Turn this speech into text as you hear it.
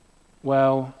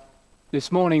Well,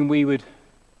 this morning we would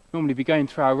normally be going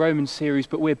through our Romans series,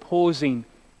 but we're pausing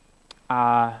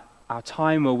our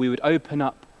time where we would open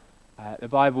up the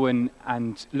Bible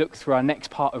and look through our next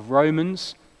part of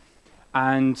Romans.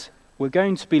 And we're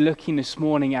going to be looking this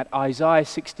morning at Isaiah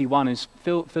 61 as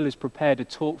Phil is prepared to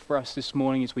talk for us this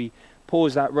morning as we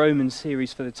pause that Romans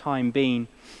series for the time being.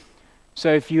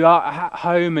 So if you are at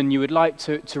home and you would like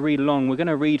to read along, we're going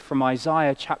to read from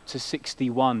Isaiah chapter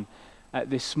 61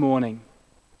 this morning.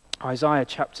 Isaiah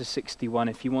chapter 61,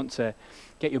 if you want to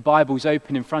get your Bibles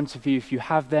open in front of you, if you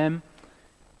have them,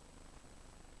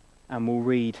 and we'll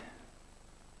read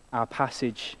our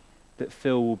passage that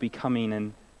Phil will be coming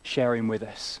and sharing with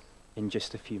us in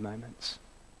just a few moments.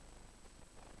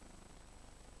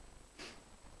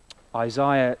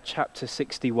 Isaiah chapter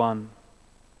 61.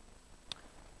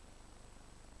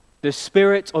 The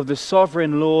Spirit of the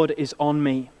Sovereign Lord is on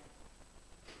me,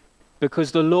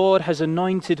 because the Lord has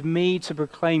anointed me to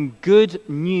proclaim good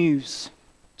news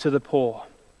to the poor.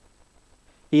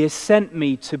 He has sent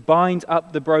me to bind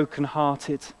up the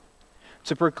brokenhearted,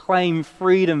 to proclaim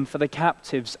freedom for the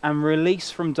captives and release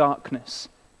from darkness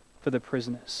for the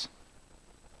prisoners,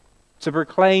 to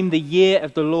proclaim the year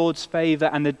of the Lord's favor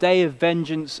and the day of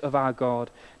vengeance of our God,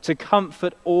 to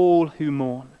comfort all who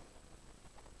mourn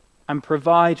and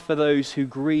provide for those who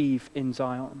grieve in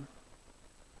Zion,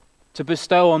 to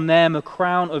bestow on them a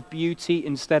crown of beauty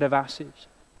instead of ashes,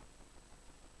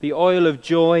 the oil of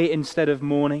joy instead of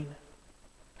mourning,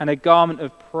 and a garment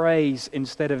of praise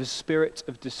instead of a spirit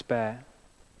of despair.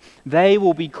 They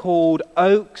will be called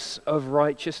oaks of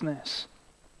righteousness,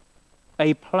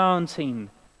 a planting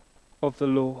of the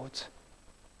Lord,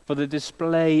 for the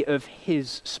display of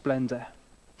his splendor.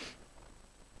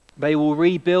 They will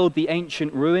rebuild the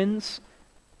ancient ruins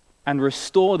and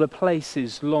restore the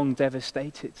places long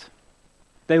devastated.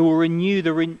 They will renew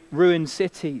the ruined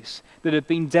cities that have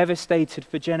been devastated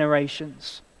for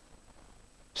generations.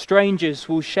 Strangers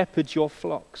will shepherd your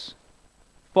flocks.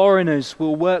 Foreigners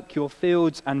will work your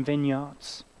fields and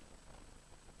vineyards.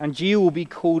 And you will be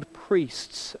called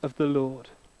priests of the Lord.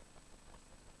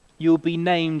 You will be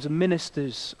named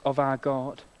ministers of our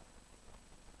God.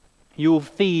 You will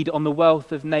feed on the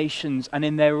wealth of nations, and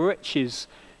in their riches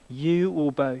you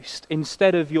will boast.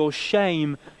 Instead of your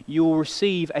shame, you will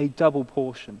receive a double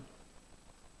portion.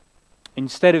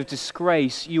 Instead of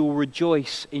disgrace, you will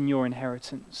rejoice in your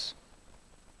inheritance.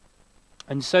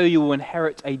 And so you will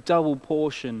inherit a double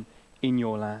portion in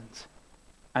your land.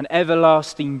 And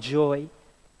everlasting joy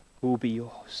will be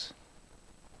yours.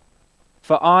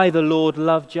 For I, the Lord,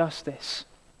 love justice.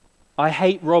 I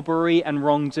hate robbery and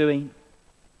wrongdoing.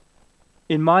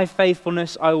 In my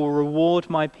faithfulness I will reward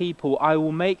my people. I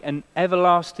will make an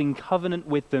everlasting covenant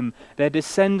with them. Their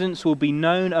descendants will be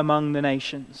known among the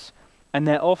nations, and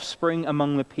their offspring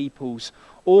among the peoples.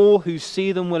 All who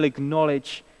see them will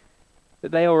acknowledge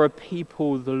that they are a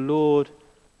people the Lord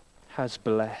has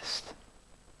blessed.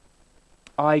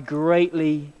 I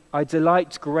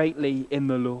delight greatly in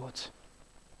the Lord.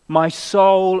 My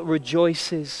soul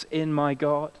rejoices in my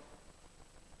God.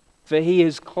 For he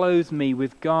has clothed me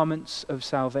with garments of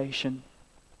salvation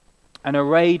and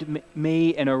arrayed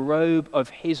me in a robe of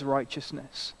his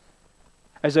righteousness.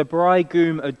 As a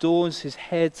bridegroom adorns his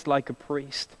head like a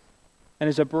priest, and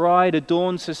as a bride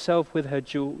adorns herself with her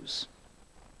jewels.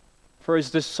 For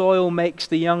as the soil makes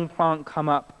the young plant come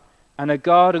up, and a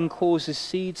garden causes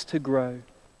seeds to grow,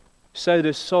 so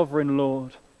the sovereign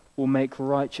Lord will make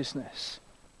righteousness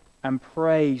and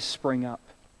praise spring up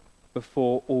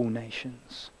before all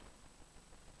nations.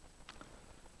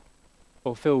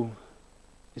 Well, Phil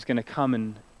is going to come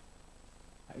and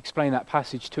explain that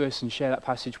passage to us and share that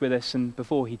passage with us. And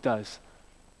before he does,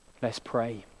 let's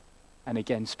pray and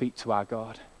again speak to our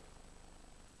God.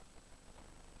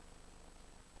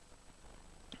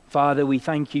 Father, we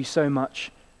thank you so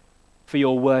much for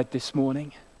your word this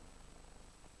morning.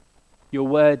 Your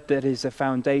word that is a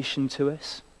foundation to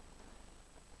us.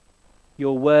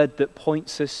 Your word that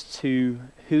points us to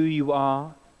who you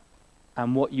are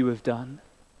and what you have done.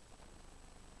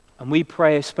 And we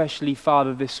pray especially,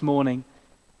 Father, this morning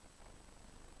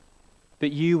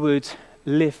that you would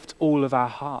lift all of our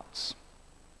hearts.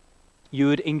 You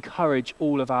would encourage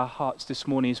all of our hearts this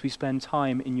morning as we spend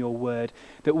time in your word,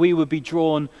 that we would be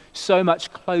drawn so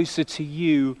much closer to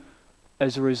you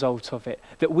as a result of it,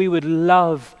 that we would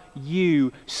love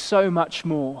you so much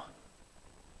more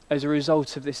as a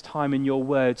result of this time in your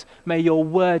words. May your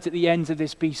words at the end of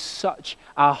this be such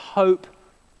a hope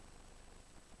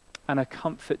and a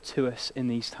comfort to us in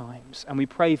these times. And we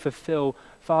pray for Phil.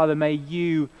 Father, may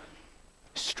you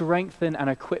strengthen and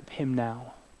equip him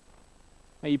now.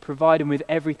 May you provide him with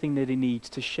everything that he needs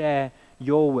to share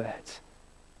your word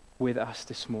with us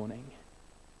this morning.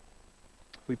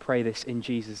 We pray this in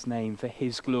Jesus' name for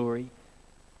his glory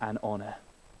and honor.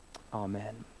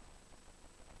 Amen.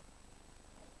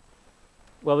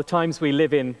 Well, the times we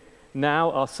live in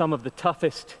now are some of the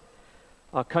toughest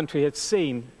our country has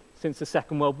seen since the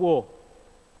Second World War.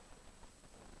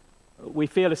 We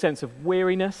feel a sense of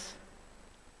weariness,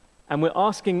 and we're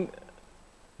asking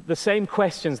the same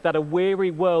questions that a weary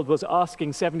world was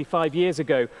asking 75 years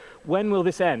ago. When will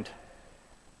this end?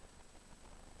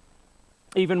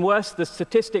 Even worse, the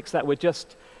statistics that were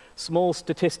just small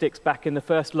statistics back in the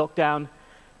first lockdown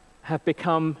have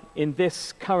become, in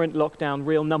this current lockdown,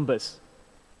 real numbers,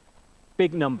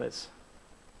 big numbers.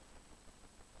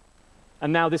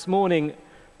 And now this morning,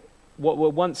 what were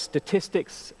once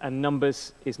statistics and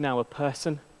numbers is now a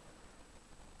person.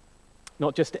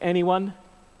 Not just anyone,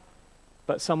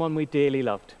 but someone we dearly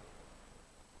loved.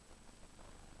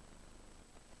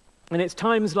 And it's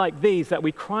times like these that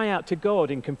we cry out to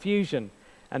God in confusion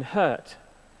and hurt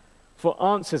for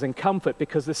answers and comfort,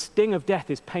 because the sting of death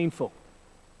is painful.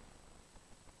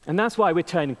 And that's why we're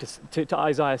turning to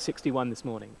Isaiah 61 this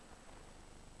morning.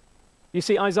 You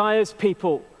see, Isaiah's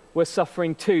people were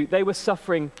suffering too. They were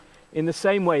suffering in the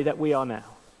same way that we are now.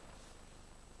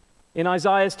 In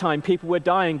Isaiah's time, people were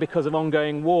dying because of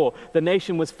ongoing war. The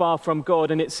nation was far from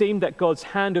God, and it seemed that God's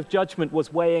hand of judgment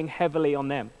was weighing heavily on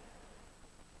them.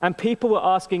 And people were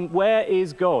asking, where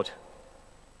is God?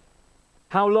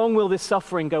 How long will this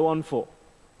suffering go on for?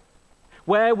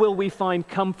 Where will we find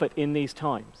comfort in these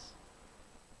times?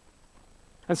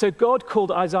 And so God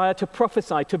called Isaiah to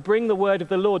prophesy, to bring the word of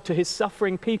the Lord to his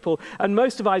suffering people. And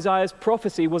most of Isaiah's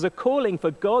prophecy was a calling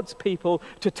for God's people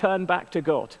to turn back to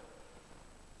God.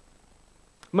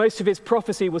 Most of his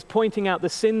prophecy was pointing out the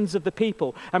sins of the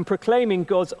people and proclaiming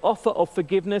God's offer of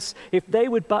forgiveness if they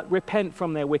would but repent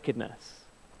from their wickedness.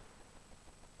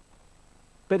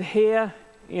 But here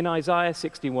in Isaiah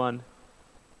 61,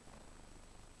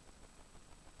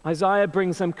 Isaiah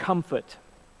brings them comfort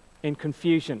in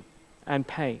confusion and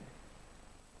pain.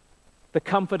 The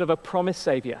comfort of a promised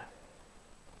Savior,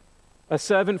 a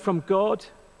servant from God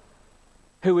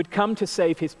who would come to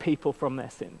save his people from their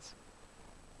sins.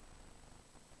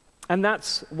 And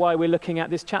that's why we're looking at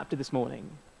this chapter this morning.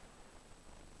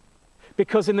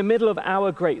 Because in the middle of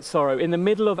our great sorrow, in the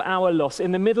middle of our loss,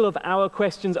 in the middle of our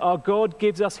questions, our God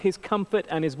gives us his comfort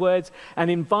and his words and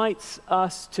invites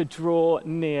us to draw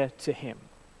near to him.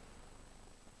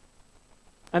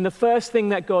 And the first thing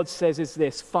that God says is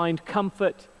this: find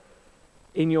comfort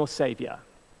in your Savior.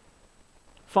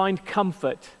 Find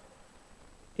comfort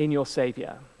in your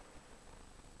Savior.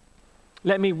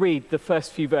 Let me read the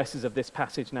first few verses of this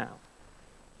passage now.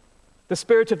 The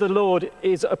Spirit of the Lord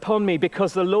is upon me,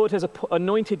 because the Lord has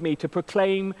anointed me to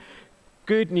proclaim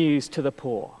good news to the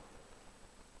poor.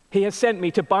 He has sent me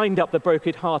to bind up the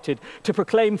brokenhearted, to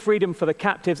proclaim freedom for the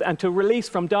captives, and to release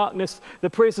from darkness the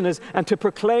prisoners, and to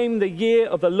proclaim the year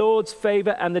of the Lord's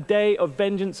favor and the day of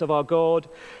vengeance of our God,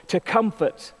 to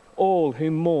comfort all who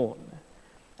mourn,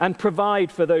 and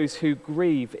provide for those who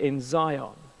grieve in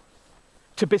Zion,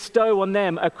 to bestow on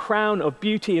them a crown of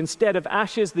beauty instead of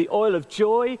ashes, the oil of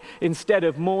joy instead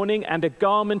of mourning, and a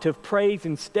garment of praise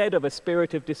instead of a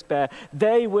spirit of despair.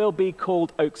 They will be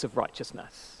called oaks of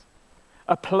righteousness,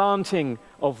 a planting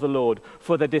of the Lord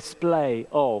for the display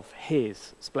of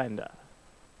his splendor.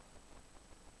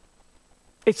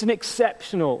 It's an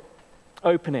exceptional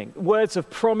opening. Words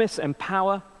of promise and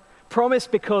power. Promise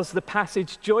because the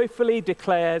passage joyfully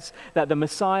declares that the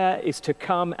Messiah is to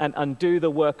come and undo the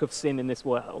work of sin in this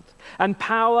world. And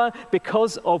power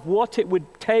because of what it would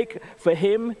take for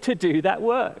him to do that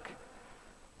work.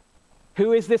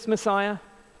 Who is this Messiah?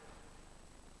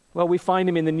 Well, we find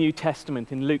him in the New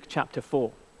Testament in Luke chapter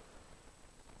 4.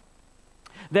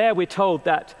 There we're told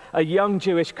that a young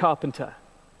Jewish carpenter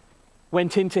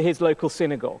went into his local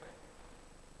synagogue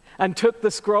and took the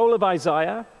scroll of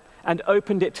Isaiah and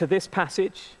opened it to this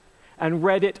passage and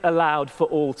read it aloud for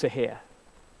all to hear.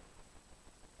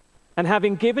 And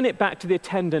having given it back to the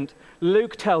attendant,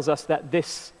 Luke tells us that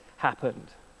this happened.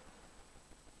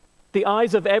 The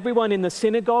eyes of everyone in the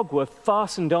synagogue were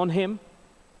fastened on him,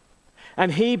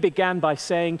 and he began by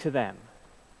saying to them,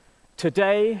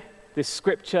 "Today this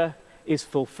scripture is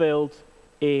fulfilled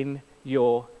in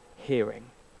your hearing."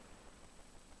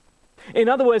 In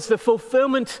other words, the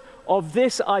fulfillment of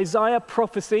this Isaiah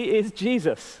prophecy is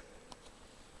Jesus.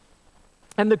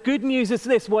 And the good news is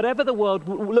this: whatever the world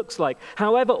looks like,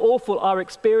 however awful our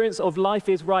experience of life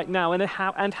is right now,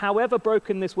 and however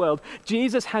broken this world,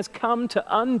 Jesus has come to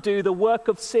undo the work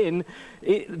of sin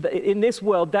in this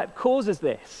world that causes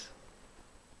this.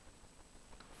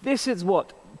 This is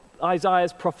what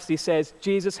Isaiah's prophecy says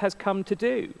Jesus has come to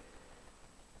do.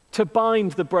 To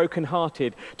bind the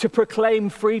brokenhearted, to proclaim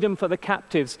freedom for the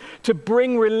captives, to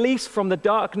bring release from the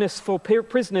darkness for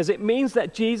prisoners. It means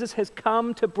that Jesus has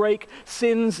come to break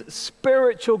sin's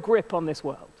spiritual grip on this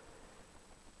world.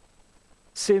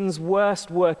 Sin's worst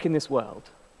work in this world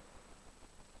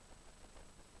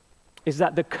is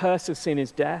that the curse of sin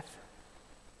is death.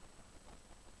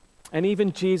 And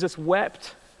even Jesus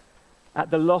wept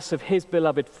at the loss of his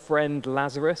beloved friend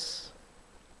Lazarus.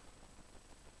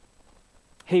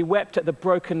 He wept at the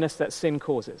brokenness that sin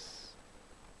causes.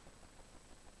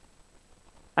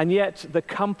 And yet, the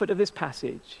comfort of this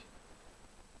passage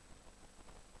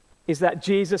is that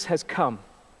Jesus has come,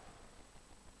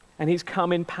 and he's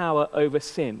come in power over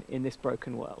sin in this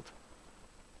broken world.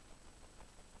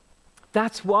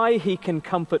 That's why he can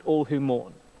comfort all who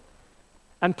mourn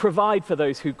and provide for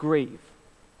those who grieve.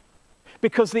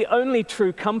 Because the only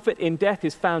true comfort in death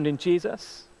is found in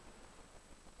Jesus.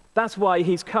 That's why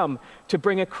he's come, to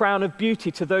bring a crown of beauty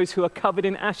to those who are covered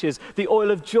in ashes, the oil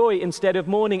of joy instead of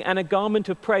mourning, and a garment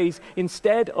of praise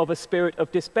instead of a spirit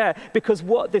of despair. Because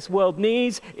what this world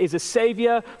needs is a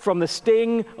savior from the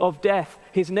sting of death.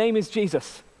 His name is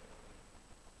Jesus.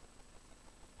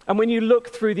 And when you look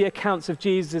through the accounts of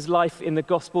Jesus' life in the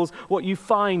Gospels, what you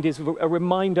find is a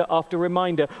reminder after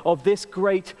reminder of this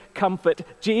great comfort.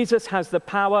 Jesus has the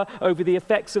power over the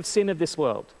effects of sin in this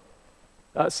world.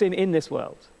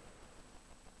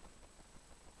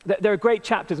 There are great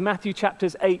chapters, Matthew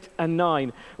chapters 8 and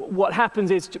 9. What happens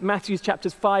is Matthew's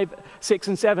chapters 5, 6,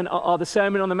 and 7 are the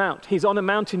Sermon on the Mount. He's on a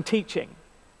mountain teaching.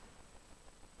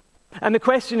 And the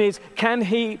question is, can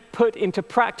he put into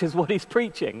practice what he's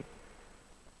preaching?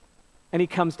 And he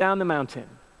comes down the mountain.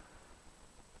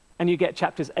 And you get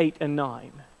chapters 8 and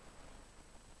 9.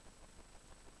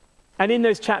 And in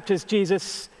those chapters,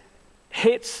 Jesus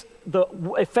hits the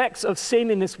effects of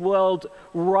sin in this world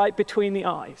right between the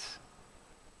eyes.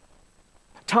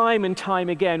 Time and time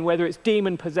again, whether it's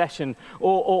demon possession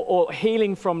or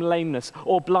healing from lameness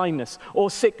or blindness or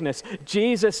sickness,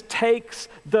 Jesus takes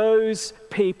those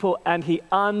people and he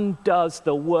undoes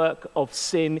the work of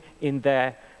sin in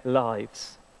their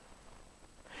lives.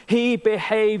 He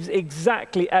behaves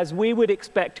exactly as we would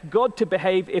expect God to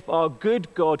behave if our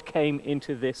good God came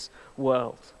into this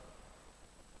world.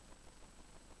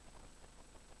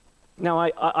 Now,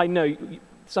 I know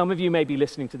some of you may be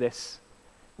listening to this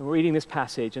and reading this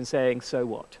passage and saying, so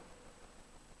what?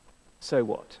 So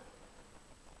what?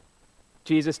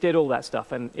 Jesus did all that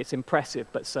stuff and it's impressive,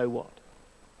 but so what?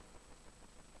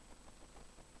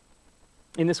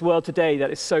 In this world today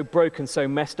that is so broken, so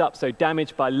messed up, so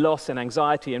damaged by loss and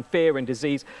anxiety and fear and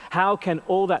disease, how can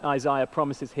all that Isaiah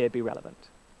promises here be relevant?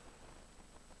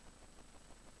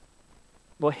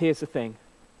 Well, here's the thing.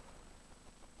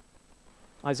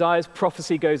 Isaiah's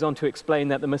prophecy goes on to explain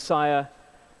that the Messiah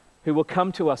who will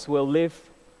come to us will live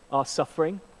our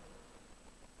suffering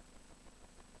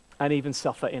and even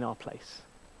suffer in our place.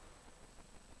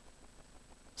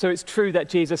 So it's true that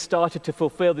Jesus started to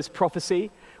fulfill this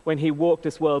prophecy when he walked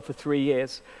this world for 3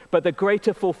 years, but the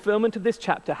greater fulfillment of this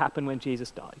chapter happened when Jesus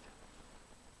died.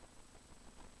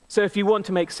 So if you want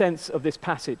to make sense of this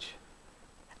passage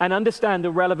and understand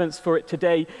the relevance for it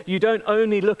today, you don't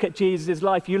only look at Jesus'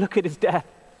 life, you look at his death.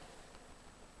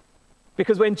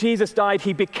 Because when Jesus died,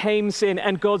 he became sin,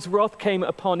 and God's wrath came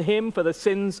upon him for the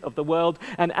sins of the world.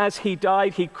 And as he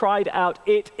died, he cried out,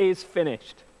 "It is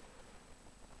finished."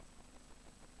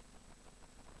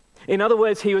 In other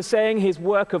words, he was saying his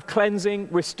work of cleansing,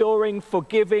 restoring,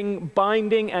 forgiving,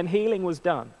 binding, and healing was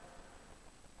done.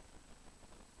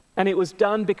 And it was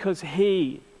done because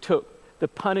he took the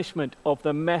punishment of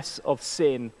the mess of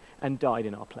sin and died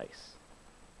in our place.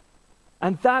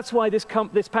 And that's why this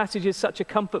passage is such a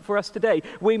comfort for us today.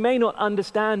 We may not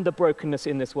understand the brokenness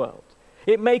in this world.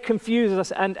 It may confuse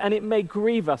us and it may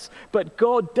grieve us, but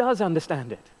God does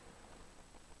understand it.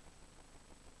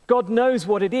 God knows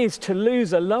what it is to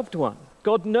lose a loved one.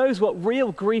 God knows what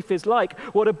real grief is like,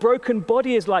 what a broken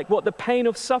body is like, what the pain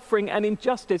of suffering and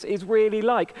injustice is really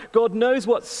like. God knows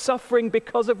what suffering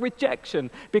because of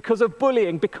rejection, because of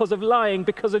bullying, because of lying,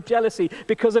 because of jealousy,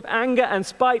 because of anger and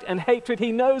spite and hatred.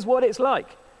 He knows what it's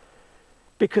like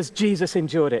because Jesus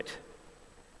endured it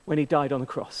when he died on the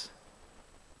cross.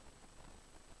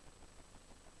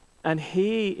 And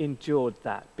he endured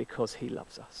that because he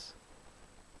loves us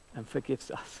and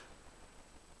forgives us.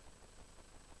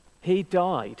 He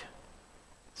died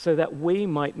so that we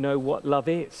might know what love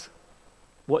is,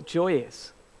 what joy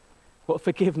is, what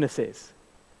forgiveness is,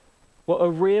 what a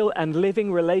real and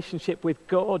living relationship with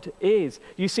God is.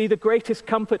 You see, the greatest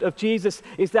comfort of Jesus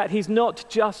is that he's not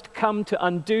just come to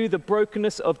undo the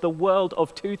brokenness of the world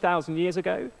of 2,000 years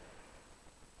ago.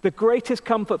 The greatest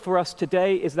comfort for us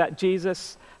today is that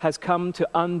Jesus has come to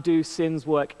undo sin's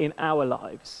work in our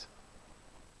lives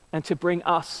and to bring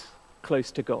us close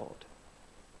to God.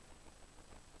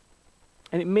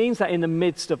 And it means that in the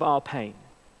midst of our pain,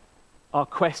 our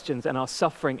questions and our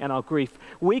suffering and our grief,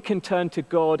 we can turn to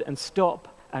God and stop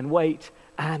and wait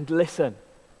and listen.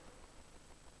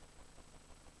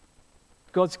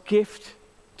 God's gift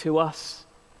to us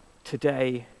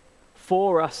today,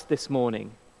 for us this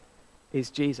morning, is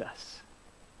Jesus.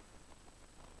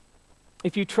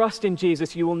 If you trust in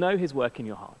Jesus, you will know his work in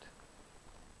your heart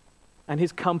and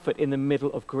his comfort in the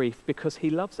middle of grief because he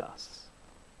loves us.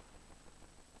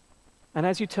 And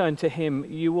as you turn to him,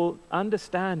 you will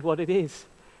understand what it is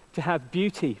to have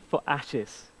beauty for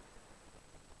ashes,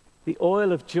 the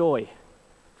oil of joy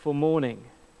for mourning.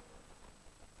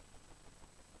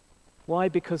 Why?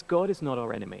 Because God is not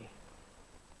our enemy.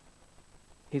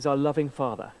 He's our loving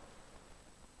Father.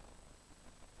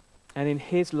 And in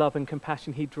his love and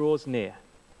compassion, he draws near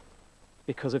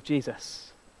because of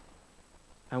Jesus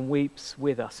and weeps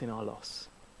with us in our loss.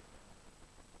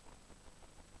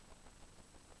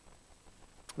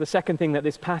 The second thing that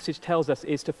this passage tells us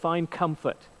is to find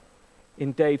comfort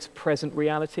in Dave's present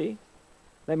reality.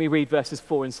 Let me read verses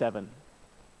 4 and 7.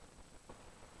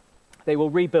 They will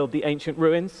rebuild the ancient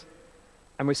ruins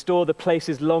and restore the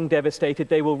places long devastated.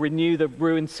 They will renew the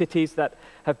ruined cities that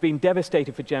have been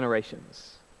devastated for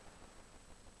generations.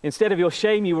 Instead of your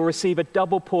shame, you will receive a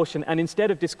double portion, and instead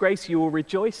of disgrace, you will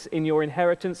rejoice in your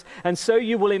inheritance, and so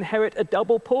you will inherit a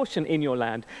double portion in your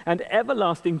land, and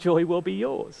everlasting joy will be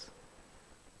yours.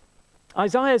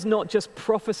 Isaiah is not just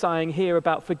prophesying here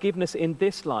about forgiveness in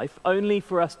this life, only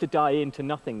for us to die into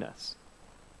nothingness.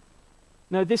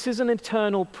 No, this is an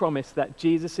eternal promise that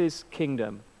Jesus'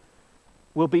 kingdom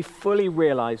will be fully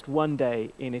realized one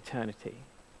day in eternity.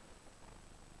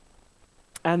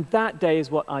 And that day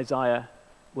is what Isaiah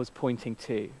was pointing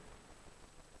to.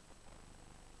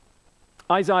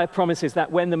 Isaiah promises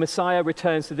that when the Messiah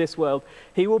returns to this world,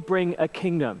 he will bring a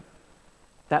kingdom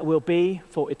that will be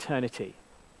for eternity.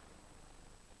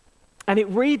 And it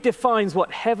redefines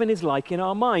what heaven is like in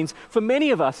our minds. For many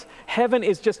of us, heaven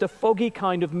is just a foggy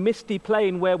kind of misty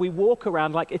plane where we walk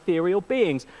around like ethereal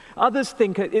beings. Others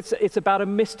think it's about a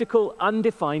mystical,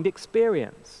 undefined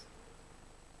experience.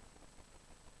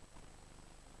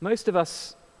 Most of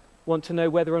us want to know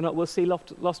whether or not we'll see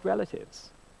lost relatives.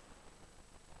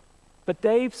 But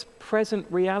Dave's present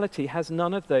reality has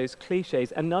none of those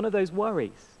cliches and none of those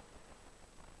worries.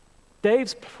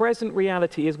 Dave's present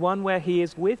reality is one where he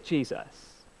is with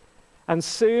Jesus. And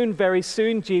soon, very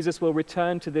soon, Jesus will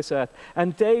return to this earth,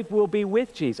 and Dave will be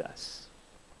with Jesus.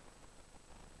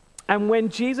 And when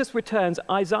Jesus returns,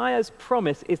 Isaiah's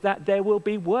promise is that there will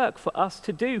be work for us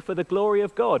to do for the glory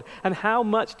of God. And how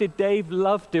much did Dave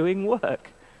love doing work?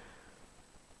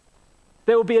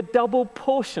 There will be a double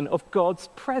portion of God's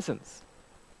presence,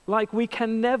 like we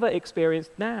can never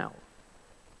experience now,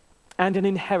 and an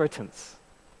inheritance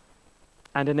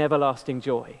and an everlasting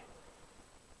joy.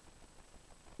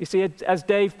 You see, as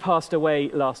Dave passed away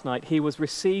last night, he was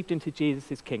received into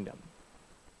Jesus' kingdom.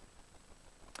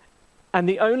 And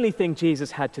the only thing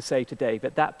Jesus had to say to Dave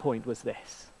at that point was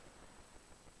this: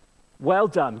 well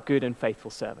done, good and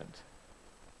faithful servant.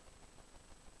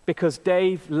 Because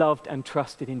Dave loved and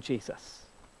trusted in Jesus.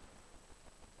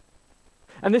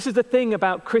 And this is the thing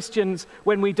about Christians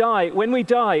when we die. When we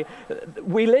die,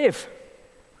 we live.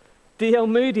 D.L.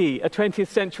 Moody, a 20th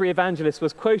century evangelist,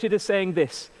 was quoted as saying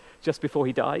this just before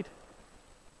he died: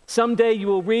 someday you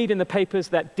will read in the papers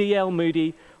that D.L.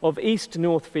 Moody of East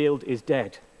Northfield is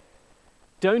dead.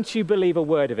 Don't you believe a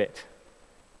word of it.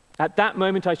 At that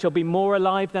moment I shall be more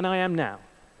alive than I am now.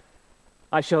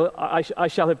 I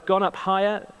shall have gone up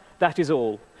higher, that is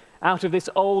all, out of this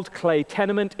old clay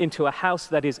tenement into a house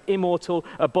that is immortal,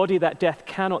 a body that death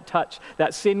cannot touch,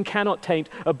 that sin cannot taint,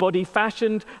 a body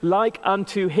fashioned like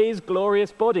unto his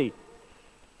glorious body.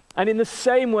 And in the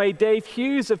same way, Dave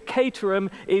Hughes of Caterham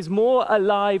is more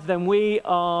alive than we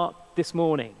are this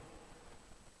morning.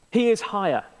 He is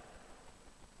higher.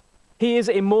 He is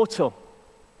immortal.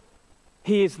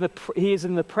 He is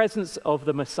in the presence of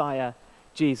the Messiah,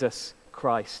 Jesus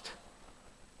Christ.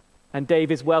 And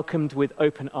Dave is welcomed with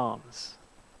open arms.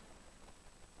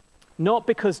 Not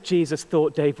because Jesus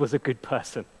thought Dave was a good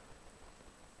person.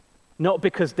 Not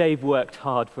because Dave worked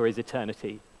hard for his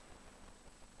eternity.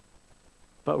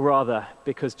 But rather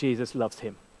because Jesus loves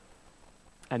him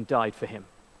and died for him.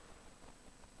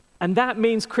 And that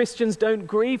means Christians don't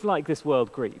grieve like this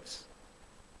world grieves.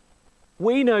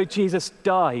 We know Jesus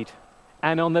died,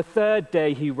 and on the third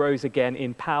day he rose again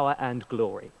in power and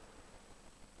glory.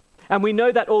 And we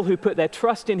know that all who put their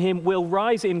trust in him will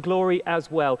rise in glory as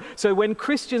well. So when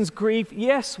Christians grieve,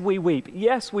 yes, we weep.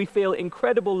 Yes, we feel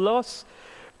incredible loss,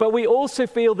 but we also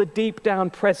feel the deep down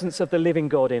presence of the living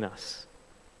God in us.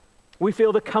 We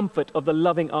feel the comfort of the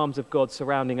loving arms of God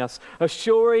surrounding us,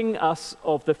 assuring us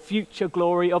of the future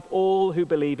glory of all who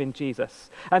believe in Jesus.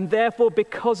 And therefore,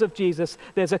 because of Jesus,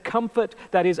 there's a comfort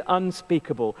that is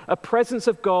unspeakable, a presence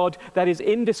of God that is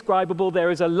indescribable.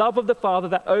 There is a love of the Father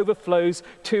that overflows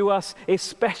to us,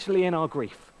 especially in our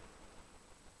grief.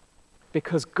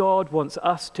 Because God wants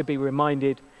us to be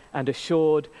reminded and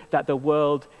assured that the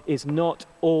world is not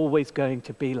always going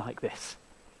to be like this.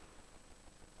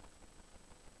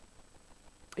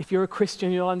 If you're a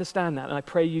Christian, you'll understand that, and I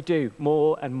pray you do,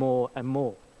 more and more and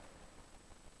more.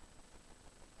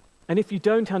 And if you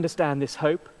don't understand this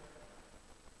hope,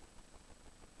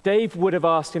 Dave would have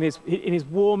asked in his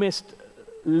warmest,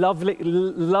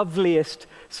 loveliest,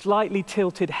 slightly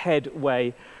tilted head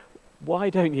way, why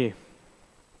don't you?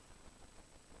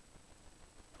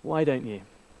 Why don't you?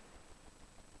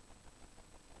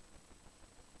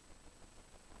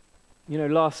 You know,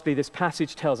 lastly, this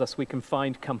passage tells us we can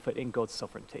find comfort in God's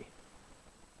sovereignty.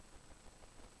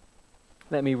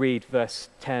 Let me read verse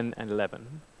 10 and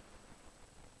 11.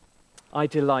 I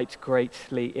delight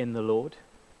greatly in the Lord,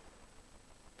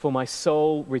 for my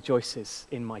soul rejoices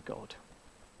in my God.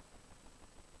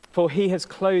 For he has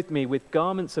clothed me with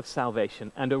garments of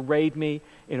salvation and arrayed me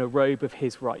in a robe of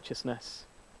his righteousness.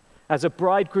 As a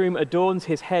bridegroom adorns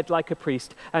his head like a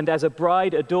priest, and as a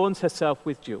bride adorns herself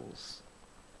with jewels.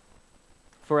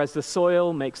 For as the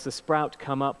soil makes the sprout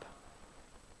come up,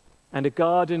 and a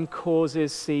garden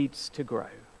causes seeds to grow,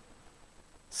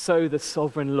 so the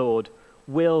sovereign Lord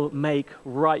will make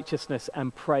righteousness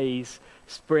and praise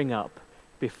spring up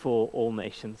before all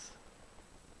nations.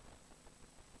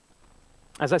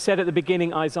 As I said at the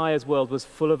beginning, Isaiah's world was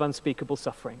full of unspeakable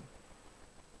suffering.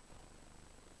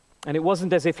 And it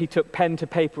wasn't as if he took pen to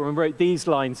paper and wrote these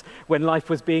lines when life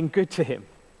was being good to him.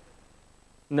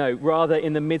 No, rather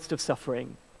in the midst of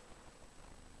suffering,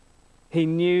 he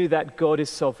knew that God is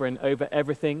sovereign over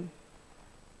everything,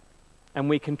 and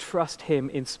we can trust him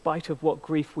in spite of what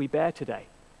grief we bear today.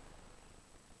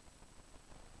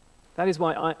 That is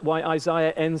why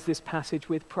Isaiah ends this passage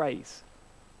with praise.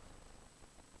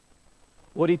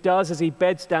 What he does is he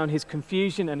beds down his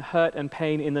confusion and hurt and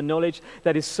pain in the knowledge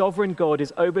that his sovereign God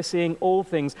is overseeing all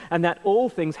things, and that all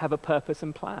things have a purpose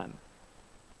and plan.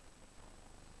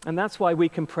 And that's why we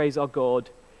can praise our God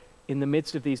in the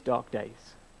midst of these dark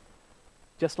days,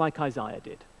 just like Isaiah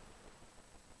did.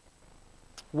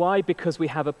 Why? Because we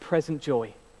have a present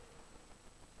joy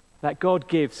that God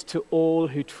gives to all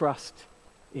who trust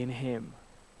in him.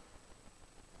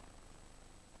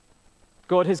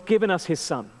 God has given us his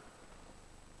Son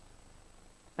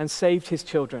and saved his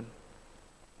children.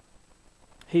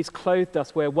 He's clothed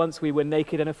us where once we were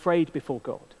naked and afraid before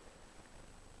God.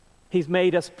 He's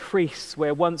made us priests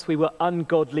where once we were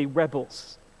ungodly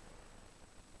rebels.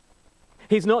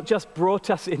 He's not just brought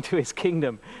us into his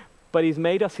kingdom, but he's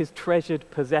made us his treasured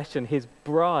possession, his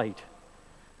bride,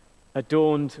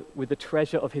 adorned with the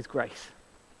treasure of his grace.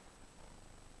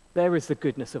 There is the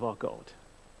goodness of our God.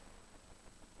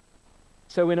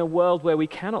 So in a world where we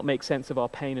cannot make sense of our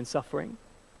pain and suffering,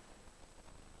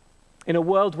 in a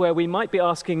world where we might be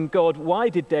asking God, why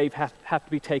did Dave have to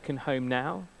be taken home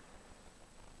now?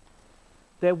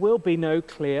 There will be no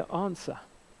clear answer.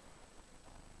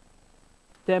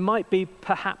 There might be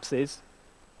perhapses.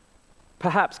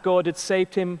 Perhaps God had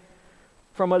saved him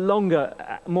from a longer,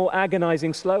 more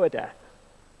agonizing, slower death.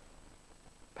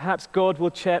 Perhaps God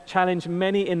will challenge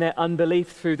many in their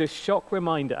unbelief through the shock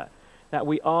reminder that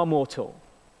we are mortal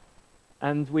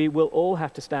and we will all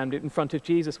have to stand in front of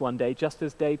Jesus one day, just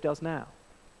as Dave does now.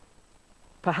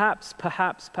 Perhaps.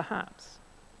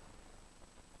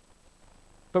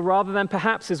 But rather than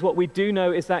perhaps, is what we do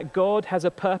know is that God has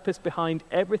a purpose behind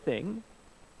everything,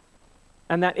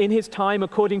 and that in his time,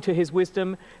 according to his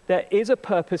wisdom, there is a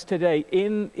purpose today,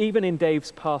 even in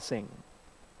Dave's passing.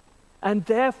 And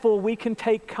therefore we can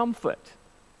take comfort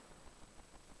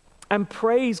and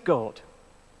praise God.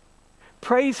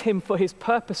 Praise him for his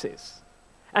purposes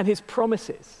and his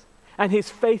promises and his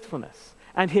faithfulness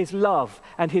and his love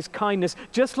and his kindness,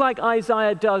 just like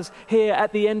Isaiah does here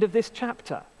at the end of this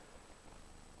chapter.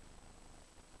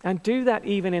 And do that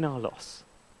even in our loss.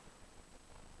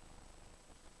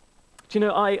 Do you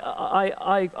know,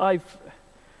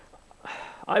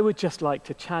 I would just like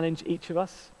to challenge each of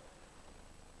us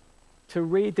to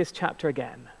read this chapter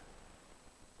again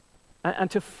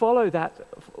and to follow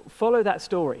that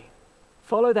story,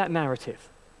 follow that narrative.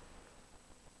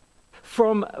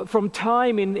 From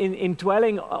time in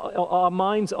dwelling our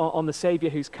minds on the Savior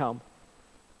who's come,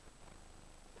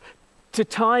 to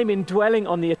time in dwelling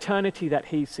on the eternity that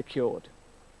he's secured,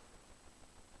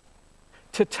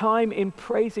 to time in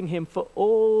praising him for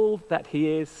all that he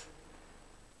is,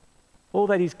 all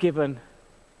that he's given,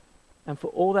 and for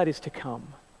all that is to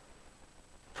come.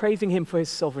 Praising him for his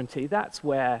sovereignty, that's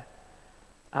where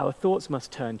our thoughts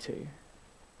must turn to.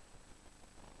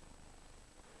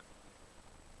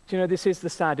 Do you know, this is the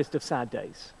saddest of sad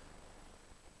days.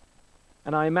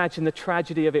 And I imagine the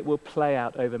tragedy of it will play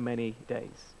out over many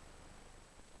days.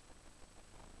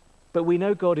 But we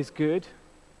know God is good,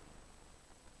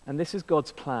 and this is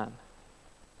God's plan.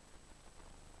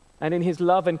 And in his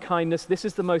love and kindness, this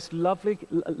is the most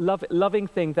loving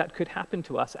thing that could happen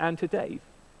to us and to Dave.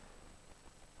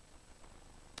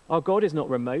 Our God is not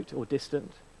remote or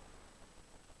distant.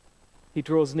 He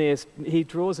draws near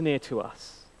to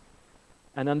us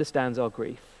and understands our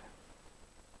grief.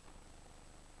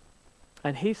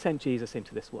 And he sent Jesus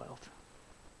into this world.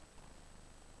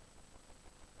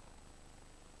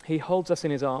 He holds us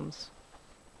in his arms.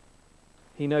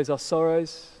 He knows our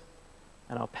sorrows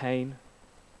and our pain.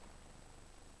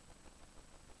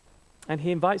 And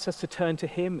he invites us to turn to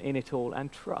him in it all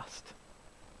and trust.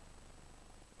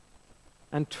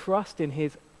 And trust in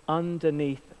his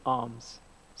underneath arms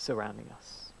surrounding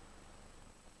us.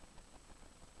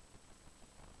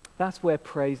 That's where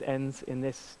praise ends in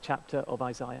this chapter of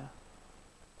Isaiah.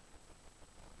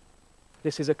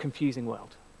 This is a confusing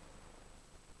world.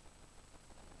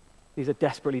 These are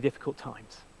desperately difficult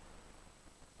times.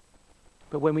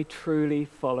 But when we truly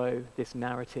follow this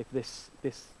narrative, this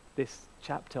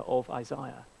chapter of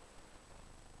Isaiah,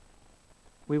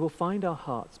 we will find our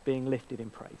hearts being lifted in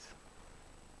praise.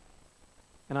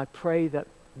 And I pray that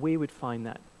we would find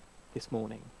that this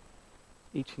morning,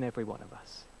 each and every one of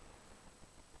us.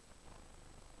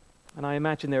 And I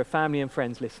imagine there are family and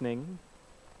friends listening.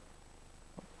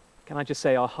 Can I just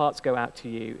say our hearts go out to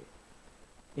you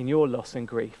in your loss and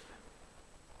grief.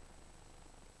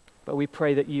 But we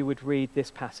pray that you would read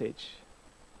this passage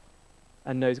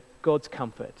and know God's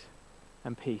comfort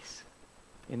and peace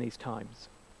in these times.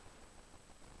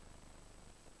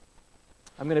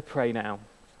 I'm going to pray now.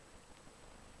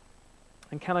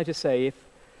 And can I just say,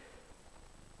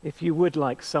 if you would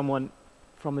like someone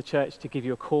from the church to give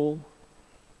you a call,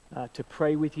 to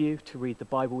pray with you, to read the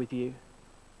Bible with you,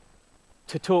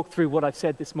 to talk through what I've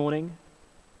said this morning,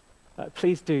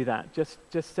 please do that. Just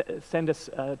send us,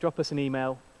 drop us an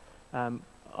email.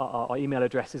 Our email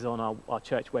address is on our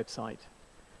church website.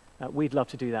 We'd love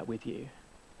to do that with you.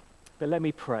 But let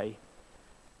me pray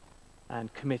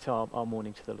and commit our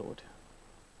morning to the Lord.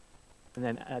 And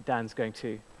then Dan's going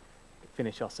to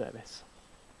finish our service.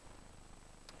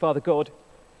 Father God,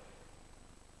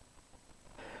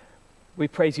 we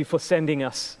praise you for sending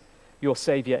us your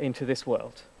Savior into this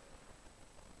world.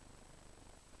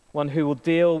 One who will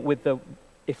deal with the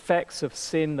effects of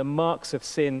sin, the marks of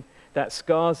sin that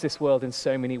scars this world in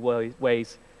so many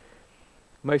ways,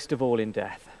 most of all in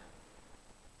death.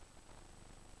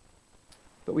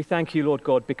 But we thank you, Lord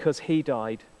God, because he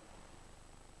died,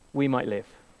 we might live.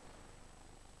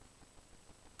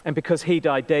 And because he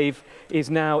died, Dave is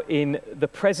now in the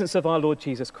presence of our Lord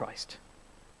Jesus Christ,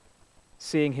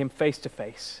 seeing him face to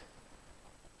face,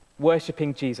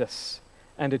 worshipping Jesus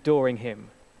and adoring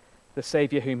him, the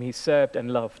Savior whom he served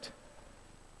and loved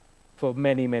for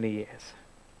many, many years.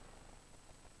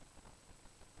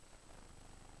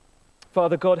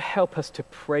 Father God, help us to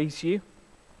praise you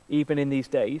even in these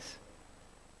days,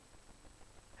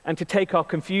 and to take our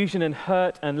confusion and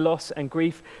hurt and loss and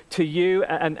grief to you,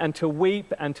 and to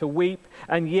weep,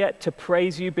 and yet to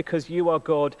praise you because you are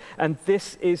God. And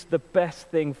this is the best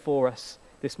thing for us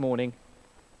this morning.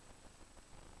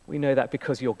 We know that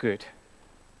because you're good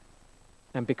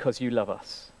and because you love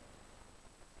us.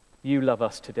 You love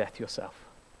us to death yourself.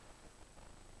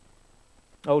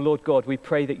 Oh Lord God, we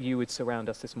pray that you would surround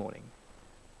us this morning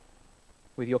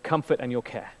with your comfort and your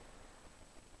care,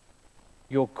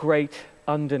 your great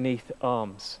underneath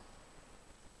arms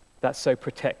that so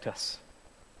protect us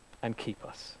and keep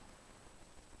us.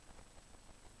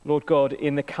 Lord God,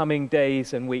 in the coming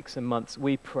days and weeks and months,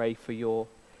 we pray for your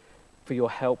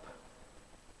help.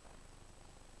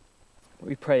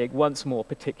 We pray once more,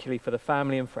 particularly for the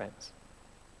family and friends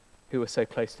who are so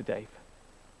close to Dave.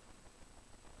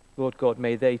 Lord God,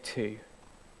 may they too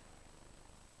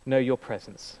know your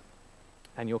presence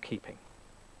and your keeping.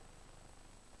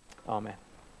 Amen.